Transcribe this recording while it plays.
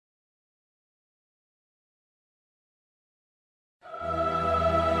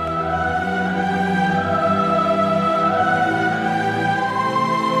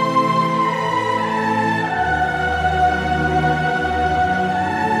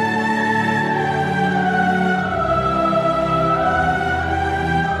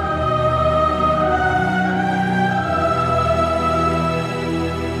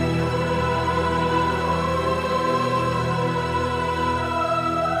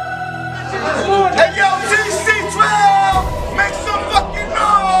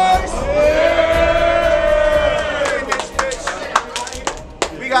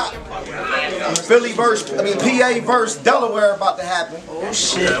Philly verse, PA verse, Delaware about to happen. Oh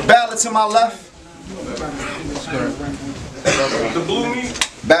shit. Ballad to my left. The blue meat.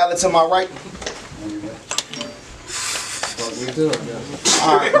 Ballad to my right.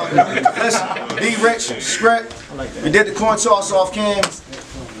 Alright, listen, D-Rich, script. We did the coin toss off cam.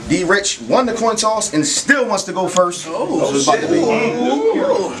 D-Rich won the coin toss and still wants to go first. Oh, so shit.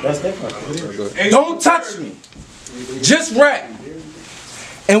 That's different. Don't touch me. Just rap.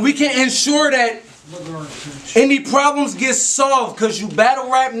 And we can ensure that any problems get solved, because you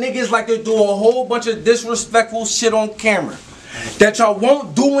battle rap niggas like they do a whole bunch of disrespectful shit on camera that y'all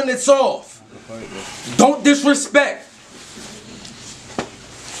won't do when it's off. Don't disrespect.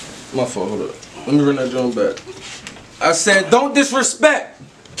 My fault, hold up. Let me run that drum back. I said don't disrespect.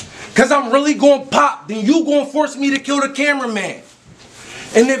 Cause I'm really gonna pop, then you gonna force me to kill the cameraman.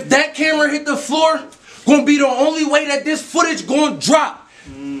 And if that camera hit the floor, gonna be the only way that this footage gonna drop.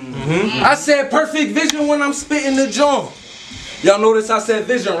 I said perfect vision when I'm spitting the drum. Y'all notice I said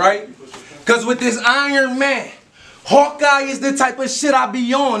vision, right? Cause with this Iron Man, Hawkeye is the type of shit I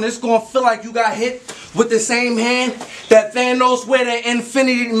be on. It's gonna feel like you got hit with the same hand that N.O.C with the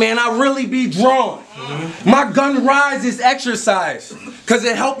Infinity Man. I really be drawn. My gun rise is exercise, cause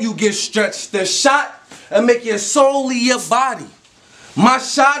it help you get stretched. The shot and make your soul leave your body. My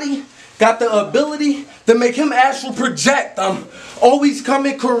shotty got the ability to make him astral project. I'm always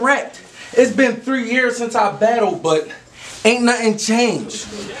coming correct. It's been 3 years since I battled, but ain't nothing changed.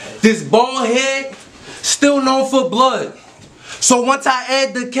 This bald head still known for blood. So once I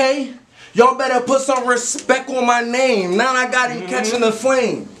add the K, y'all better put some respect on my name. Now I got him catching the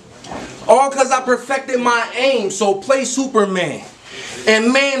flame. All cause I perfected my aim, so play Superman.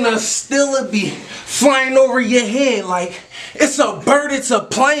 And man, the still be flying over your head like it's a bird, it's a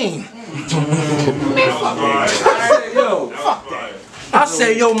plane. I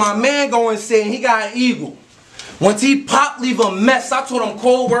said, yo, my man going say he got an eagle. Once he pop, leave a mess. I told him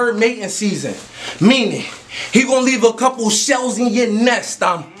cold word mating season. Meaning, he gonna leave a couple shells in your nest.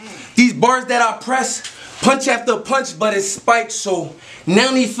 These bars that I press, punch after punch, but it's spiked, so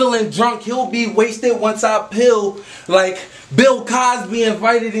now he feeling drunk. He'll be wasted once I pill. Like Bill Cosby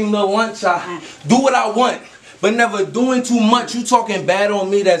invited him to lunch. I do what I want, but never doing too much. You talking bad on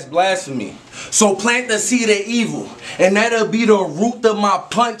me, that's blasphemy. So plant the seed of evil, and that'll be the root of my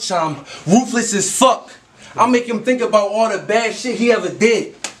punch. I'm ruthless as fuck. I'll make him think about all the bad shit he ever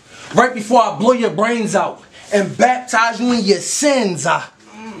did. Right before I blow your brains out and baptize you in your sins. I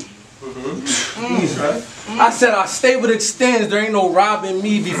said I stay with extends, there ain't no robbing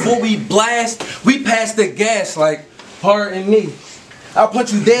me. Before we blast, we pass the gas like, pardon me. I'll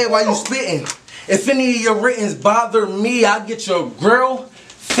punch you dead while you spitting. If any of your writtens bother me, I'll get your grill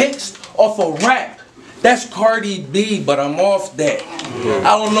fixed off a rap. That's Cardi B, but I'm off that.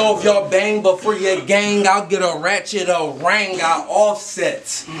 I don't know if y'all bang, but for your gang, I'll get a ratchet, a ring, I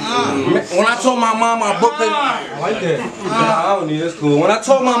offsets. When I told my mom I booked I like that. I don't need this cool. When I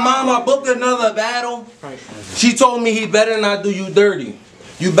told my mom I booked another battle, she told me he better not do you dirty.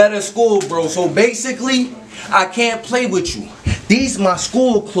 You better school, bro. So basically, I can't play with you. These my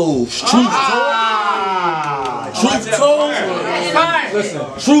school clothes. Truth told. Truth told. Listen.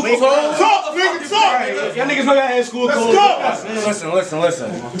 Truth told. Y'all niggas know y'all had school clothes.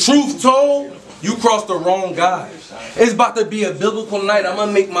 Listen. Truth told, you crossed the wrong guy. It's about to be a biblical night. I'm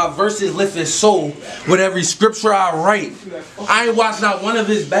gonna make my verses lift his soul with every scripture I write. I ain't watched not one of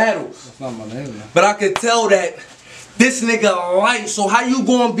his battles, but I could tell that this nigga light. So how you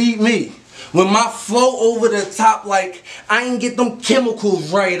gonna beat me? When my flow over the top, like I ain't get them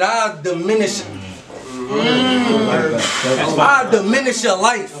chemicals right, I diminish. I diminish your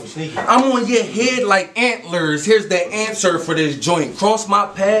life. I'm on your head like antlers. Here's the answer for this joint. Cross my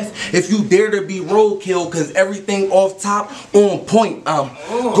path if you dare to be roadkill, cause everything off top on point. I'm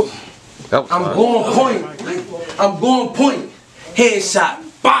going point. I'm going point. Headshot.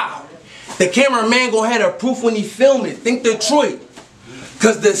 Bow. The cameraman gonna have a proof when he film it. Think Detroit.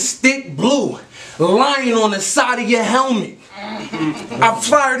 Cause the stick blue lying on the side of your helmet. I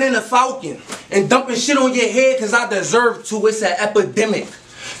fired in a Falcon and dumping shit on your head cause I deserve to. It's an epidemic.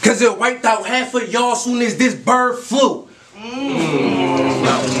 Cause it wiped out half of y'all soon as this bird flew. I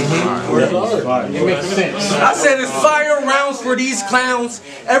said it's fire rounds for these clowns.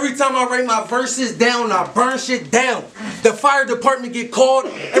 Every time I write my verses down, I burn shit down. The fire department get called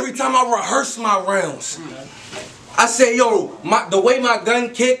every time I rehearse my rounds. I say, yo, the way my gun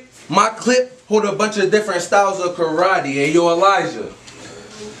kick, my clip hold a bunch of different styles of karate. Hey, yo, Elijah,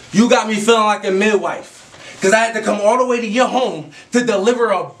 you got me feeling like a midwife. Cause I had to come all the way to your home to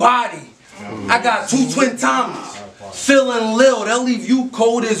deliver a body. I got 2 twin Tommies. Feeling lil, they'll leave you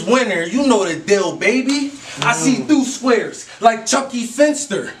cold as winter. You know the deal, baby. I see through squares like Chucky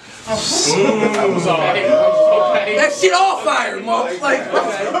Finster. That shit all fire, mother. Like,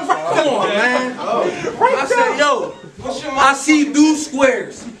 come on, man. I said, yo, I see through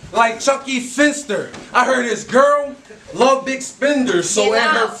squares like Chucky Finster. I heard his girl love big spenders, so in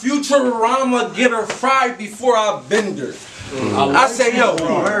her Futurama get her fried before I bend her. I say, yo, I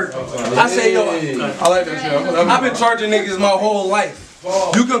like that shit. I've been charging niggas my whole life.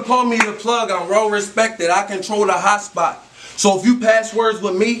 You can call me the plug, I'm well respected. I control the hotspot. So if you pass words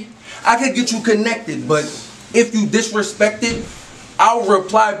with me, I can get you connected. But if you disrespect it, I'll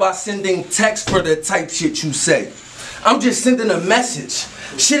reply by sending text for the type shit you say. I'm just sending a message.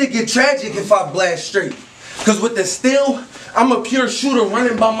 Shit'll get tragic if I blast straight. Cause with the steel, I'm a pure shooter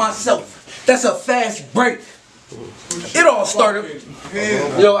running by myself. That's a fast break. It all started,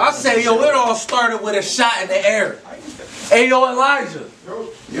 it all started with a shot in the air. Hey, yo, Elijah.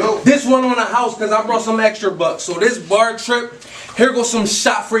 This one on the house, cause I brought some extra bucks. So this bar trip, here goes some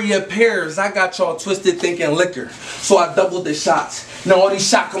shot for your pears. I got y'all twisted thinking liquor. So I doubled the shots. Now all these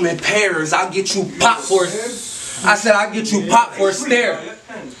shots come in pairs. I'll get you pop for it. I said I'll get you pop for a stare.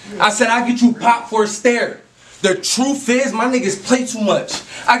 I said I'll get you pop for a stare. The truth is, my niggas play too much.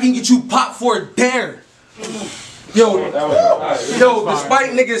 I can get you pop for a dare. Yo,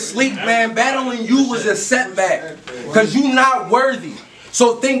 despite niggas sleep, man, battling you was a setback. Cause you not worthy.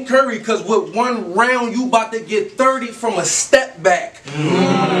 So think Curry, cause with one round, you about to get 30 from a step back.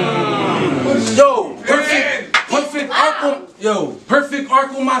 Yo, perfect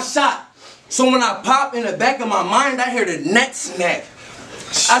arc on my shot. So when I pop in the back of my mind, I hear the neck snap.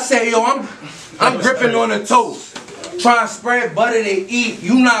 I say, yo, I'm gripping on the toes. Trying to spread butter to eat.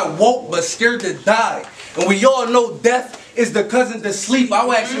 You not woke, but scared to die. And we all know death is the cousin to sleep.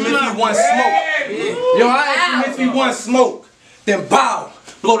 I'll ask him if he wants smoke. Yo, I ask him if he wants smoke. Then bow,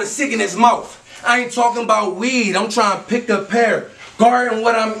 blow the cig in his mouth. I ain't talking about weed. I'm trying to pick a pear, guarding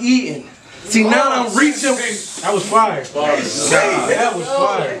what I'm eating. See, now I'm reaching. That was fire. That was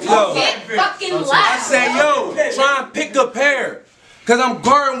fire. Yo, Get fucking loud. I say, yo, trying to pick a pear. Cause I'm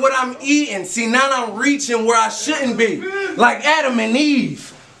guarding what I'm eating. See, now I'm reaching where I shouldn't be. Like Adam and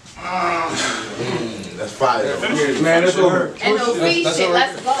Eve. That's fire. Man, that's over. N.O.C. shit,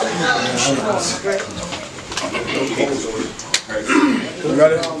 let's go. You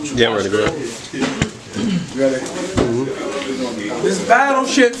got it? Yeah, I'm ready to go. You got it? This battle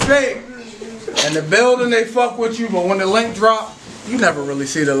shit fake. In the building they fuck with you, but when the link drop, you never really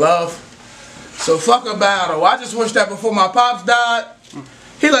see the love. So fuck a battle. I just wish that before my pops died,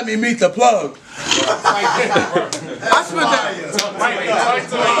 he let me meet the plug. I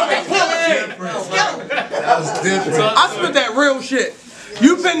spent that real shit.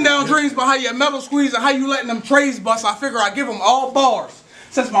 You pinning down dreams about how your metal squeeze and how you letting them trays bust. I figure I give them all bars.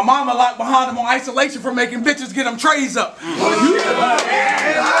 Since my mama locked behind them on isolation for making bitches get them trays up.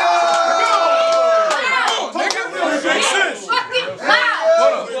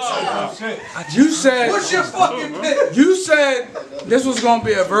 You said, what's your fucking pitch? You said this was gonna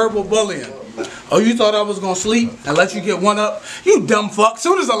be a verbal bullying. Oh, you thought I was gonna sleep and let you get one up? You dumb fuck.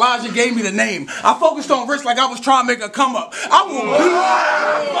 Soon as Elijah gave me the name, I focused on Rich like I was trying to make a come up. I will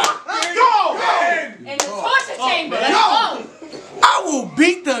beat. In the torture chamber, let's go. I will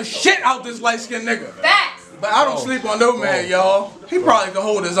beat the shit out this light skinned nigga. Facts. But I don't sleep on no man, y'all. He probably can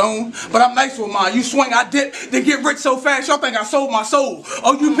hold his own, but I'm nice with mine. You swing, I dip, then get rich so fast, y'all think I sold my soul.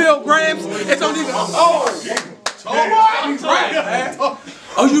 Oh, you pilgrims? It don't even.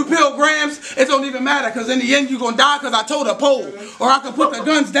 Oh, you pilgrims? It don't even matter, because in the end you gonna die because I told a pole. Or I could put the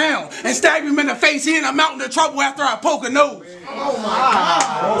guns down and stab him in the face. He in a mountain of trouble after I poke a nose. Oh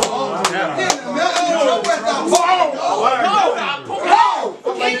my God.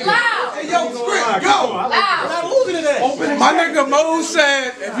 Get loud. Hey, yo, script, go. Loud. My nigga Mo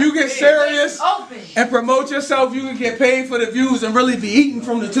said, if you get serious and promote yourself, you can get paid for the views and really be eating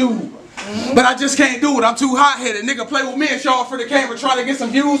from the tube. But I just can't do it. I'm too hot-headed. Nigga play with me and show off for the camera trying to get some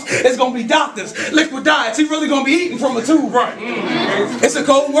views. It's gonna be doctors, liquid diets. He really gonna be eating from a tube. Right. It's a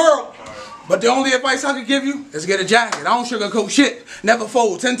cold world. But the only advice I can give you is get a jacket. I don't sugarcoat shit. Never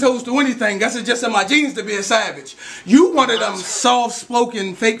fold. 10 toes to anything. Guess it's just in my genes to be a savage. You one of them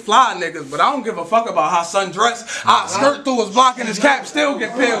soft-spoken, fake fly niggas, but I don't give a fuck about how son dress. I skirt through his block and his cap still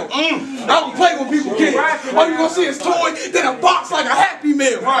get peeled. I don't play with people kids. All you gonna see is toy, then a box like a Happy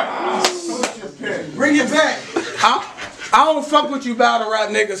Meal. Bring it back. Huh? I don't fuck with you battle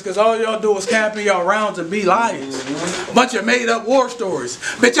rap niggas because all y'all do is cap in y'all rounds and be liars. Bunch of made up war stories.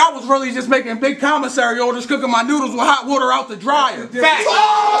 Bitch, I was really just making big commissary orders, cooking my noodles with hot water out the dryer. Facts.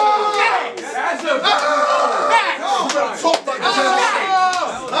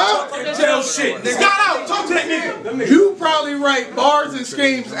 Jail shit, nigga. Got out. Talk to that nigga. You probably write bars and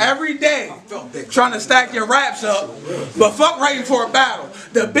schemes every day trying to stack your raps up, but fuck writing for a battle.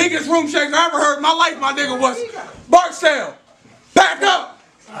 The biggest room shake I ever heard in my life, my nigga, was Barksdale. Back up.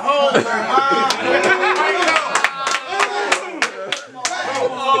 I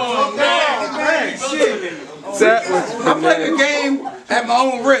played the game at my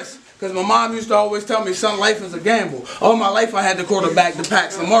own risk. Because my mom used to always tell me, son, life is a gamble. All my life I had to quarterback the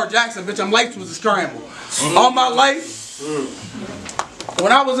pack. Lamar Jackson, bitch, life was a scramble. All my life,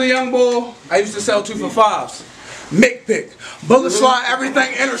 when I was a young boy, I used to sell 2 for 5s. Mick pick, bullet slide,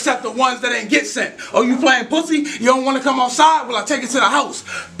 everything, intercept the ones that ain't get sent. Oh, you playing pussy? You don't want to come outside? Well, I take it to the house.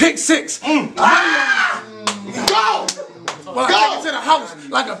 Pick 6. Go! Well, I take it to the house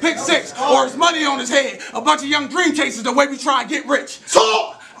like a pick 6, or his money on his head. A bunch of young dream chasers the way we try and get rich.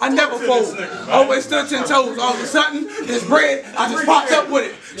 So I never fold. Always stood 10 toes. All of a sudden, this bread, I just popped up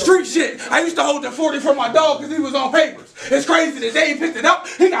with it. Street shit. I used to hold the 40 for my dog because he was on papers. It's crazy the day he picked it up,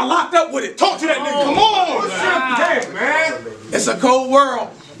 he got locked up with it. Talk to that nigga. Come on. Damn, man. It's a cold world.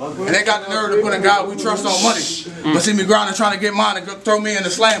 And they got the nerve to put a guy we trust on money. But see me grinding trying to get mine and throw me in the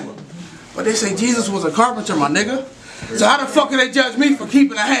slammer. But they say Jesus was a carpenter, my nigga. So how the fuck can they judge me for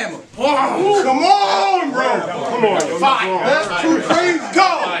keeping a hammer? Oh, come on, bro. Come on. Fine. That's too crazy.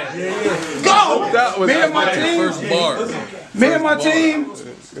 Go. Go. Me and my team. Me and my team.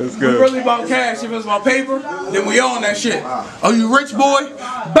 We really about cash. If it was about paper, then we own that shit. Oh, you rich boy?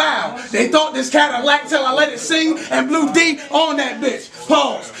 Bow. They thought this Cadillac till I let it sing and Blue D on that bitch.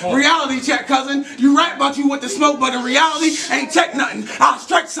 Pause. Reality check, cousin. You rap about you with the smoke, but in reality, ain't check nothing. I'll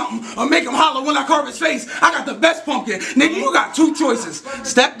strike something or make him holler when I carve his face. I got the best pumpkin. Nigga, you got 2 choices.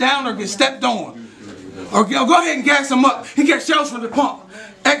 Step down or get stepped on. Or go ahead and gas him up. He gets shells from the pump.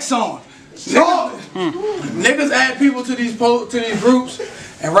 Exxon. Niggas add people to these groups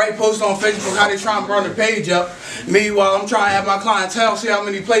and write posts on Facebook how they trying to burn the page up. Meanwhile, I'm trying to have my clientele see how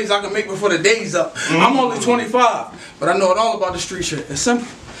many plays I can make before the day's up. I'm only 25, but I know it all about the street shit. It's simple.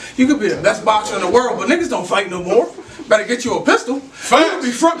 You could be the best boxer in the world, but niggas don't fight no more. Better get you a pistol. You could be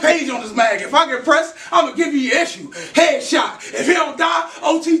front page on this mag. If I get pressed, I'm gonna give you your issue. Headshot. If he don't die,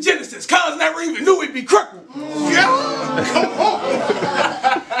 OT Genesis. Cuz never even knew he'd be crippled. Yeah. Come on.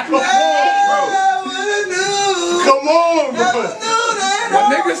 Come on, bro. When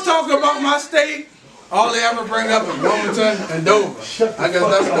niggas talk about my state, all they ever bring up is Wilmington and Dover. I guess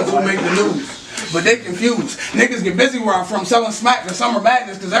that's because who make the news. But they confused. Niggas get busy where I'm from selling smack to Summer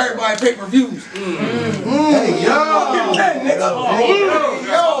Madness because everybody pay-per-views. Hey, yo.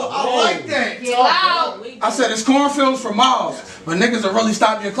 I like that. I said it's cornfields for miles. But niggas will really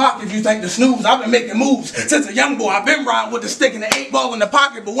stop your clock if you think to snooze. I've been making moves since a young boy. I've been riding with the stick and the 8-ball in the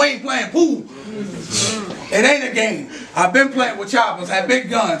pocket, but we ain't playing pool. It ain't a game. I've been playing with choppers, had big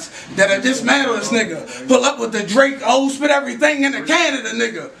guns that'll dismantle this nigga. Pull up with the Drake, spit everything in the Canada,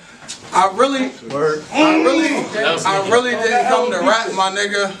 nigga. I really didn't come to rap, my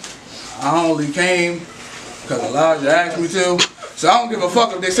nigga. I only came because Elijah asked me to. So I don't give a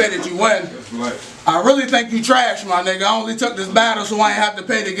fuck if they say that you win. I really think you trash, my nigga. I only took this battle so I ain't have to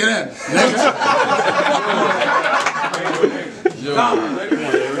pay to get in.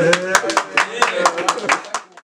 Nigga.